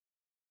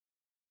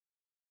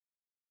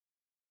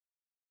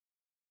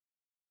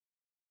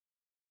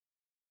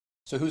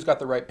So who's got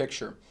the right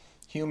picture?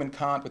 Hume and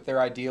Kant with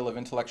their ideal of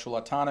intellectual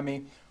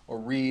autonomy, or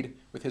Reid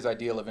with his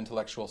ideal of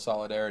intellectual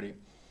solidarity?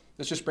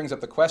 This just brings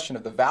up the question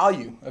of the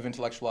value of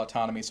intellectual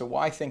autonomy. So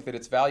why think that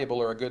it's valuable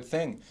or a good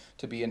thing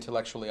to be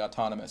intellectually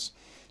autonomous?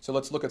 So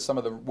let's look at some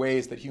of the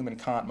ways that Hume and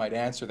Kant might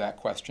answer that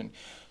question.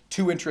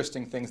 Two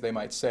interesting things they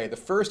might say. The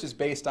first is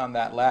based on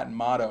that Latin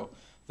motto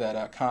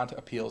that Kant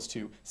appeals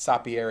to,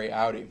 sapere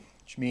aude,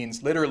 which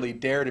means literally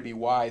dare to be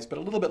wise, but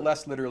a little bit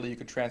less literally you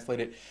could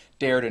translate it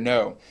dare to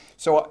know.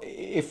 So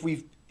if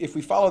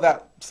we follow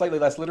that slightly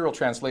less literal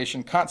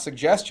translation, Kant's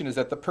suggestion is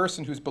that the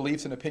person whose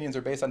beliefs and opinions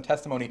are based on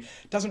testimony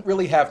doesn't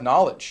really have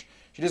knowledge.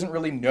 She doesn't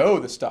really know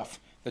the stuff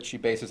that she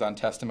bases on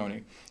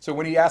testimony. So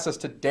when he asks us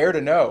to dare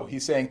to know,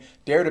 he's saying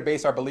dare to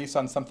base our beliefs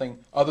on something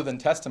other than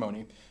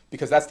testimony,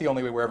 because that's the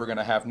only way we're ever going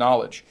to have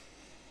knowledge.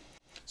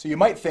 So you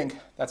might think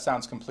that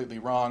sounds completely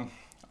wrong.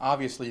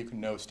 Obviously you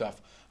can know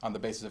stuff on the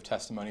basis of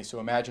testimony. So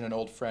imagine an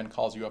old friend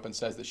calls you up and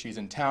says that she's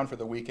in town for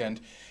the weekend.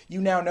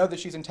 You now know that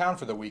she's in town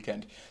for the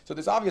weekend. So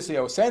there's obviously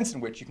a sense in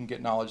which you can get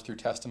knowledge through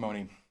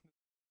testimony.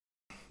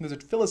 There's a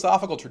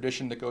philosophical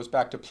tradition that goes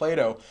back to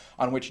Plato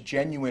on which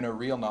genuine or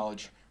real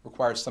knowledge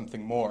requires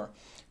something more.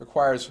 It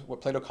requires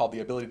what Plato called the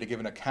ability to give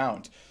an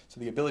account. So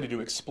the ability to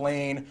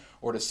explain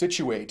or to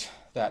situate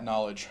that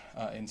knowledge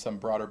in some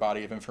broader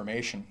body of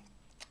information.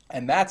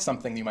 And that's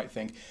something you might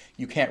think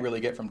you can't really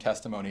get from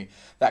testimony.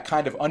 That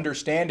kind of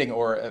understanding,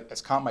 or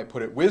as Kant might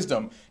put it,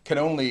 wisdom, can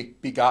only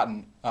be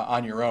gotten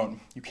on your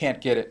own. You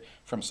can't get it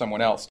from someone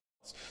else.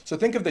 So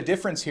think of the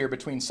difference here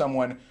between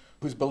someone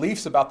whose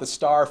beliefs about the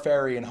Star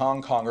Ferry in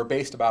Hong Kong are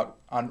based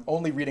on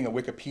only reading a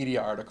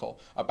Wikipedia article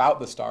about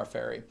the Star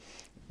Ferry,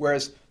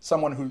 whereas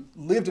someone who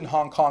lived in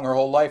Hong Kong her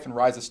whole life and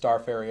rides a Star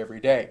Ferry every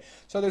day.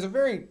 So there's a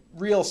very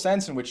real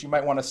sense in which you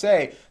might want to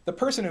say the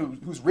person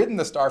who's ridden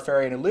the Star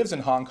Ferry and who lives in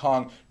Hong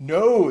Kong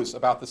knows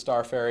about the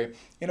Star Ferry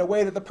in a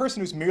way that the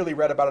person who's merely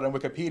read about it on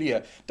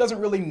Wikipedia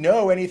doesn't really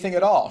know anything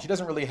at all. She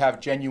doesn't really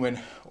have genuine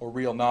or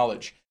real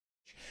knowledge.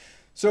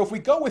 So if we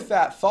go with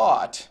that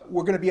thought,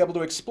 we're going to be able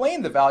to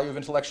explain the value of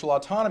intellectual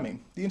autonomy.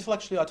 The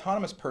intellectually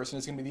autonomous person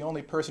is going to be the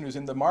only person who's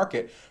in the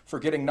market for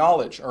getting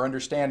knowledge or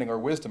understanding or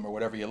wisdom or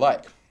whatever you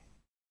like.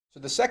 So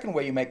the second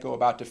way you might go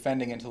about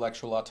defending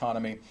intellectual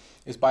autonomy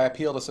is by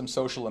appeal to some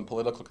social and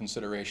political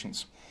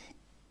considerations.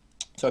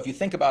 So if you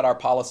think about our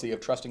policy of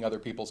trusting other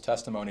people's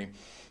testimony,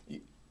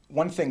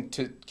 one thing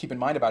to keep in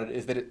mind about it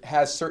is that it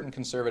has certain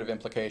conservative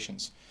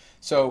implications.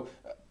 So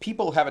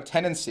people have a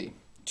tendency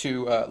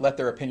to let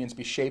their opinions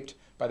be shaped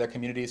by their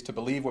communities, to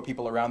believe what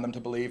people around them to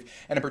believe,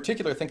 and in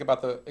particular think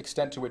about the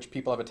extent to which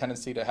people have a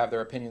tendency to have their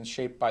opinions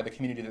shaped by the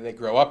community that they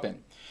grow up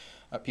in.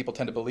 People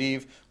tend to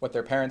believe what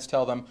their parents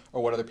tell them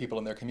or what other people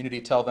in their community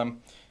tell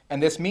them.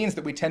 And this means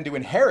that we tend to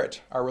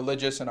inherit our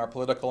religious and our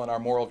political and our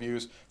moral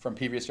views from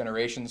previous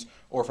generations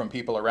or from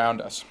people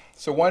around us.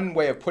 So one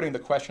way of putting the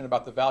question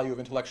about the value of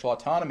intellectual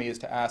autonomy is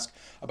to ask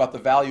about the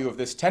value of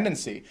this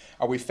tendency.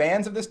 Are we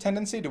fans of this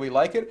tendency? Do we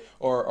like it?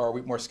 Or are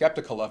we more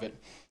skeptical of it?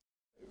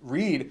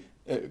 Reid,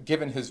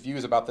 given his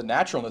views about the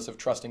naturalness of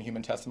trusting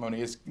human testimony,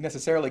 is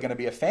necessarily going to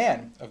be a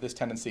fan of this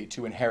tendency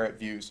to inherit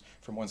views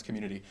from one's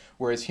community,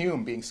 whereas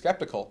Hume, being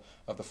skeptical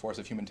of the force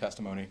of human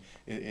testimony,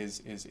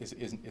 is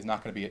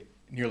not going to be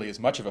nearly as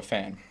much of a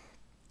fan.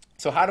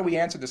 So how do we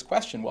answer this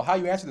question? Well, how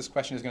you answer this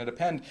question is going to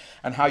depend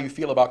on how you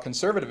feel about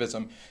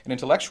conservatism in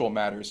intellectual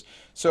matters.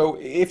 So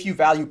if you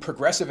value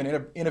progressive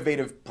and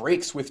innovative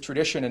breaks with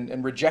tradition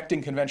and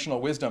rejecting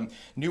conventional wisdom,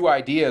 new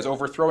ideas,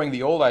 overthrowing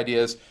the old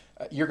ideas,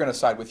 you're going to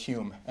side with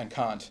Hume and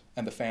Kant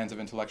and the fans of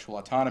intellectual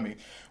autonomy.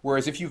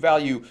 Whereas if you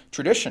value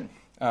tradition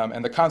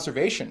and the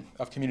conservation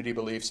of community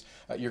beliefs,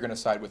 you're going to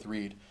side with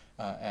Reid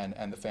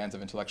and the fans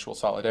of intellectual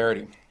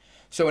solidarity.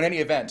 So in any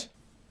event,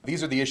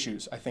 these are the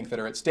issues, I think, that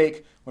are at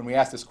stake when we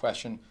ask this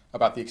question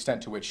about the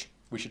extent to which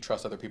we should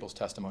trust other people's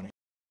testimony.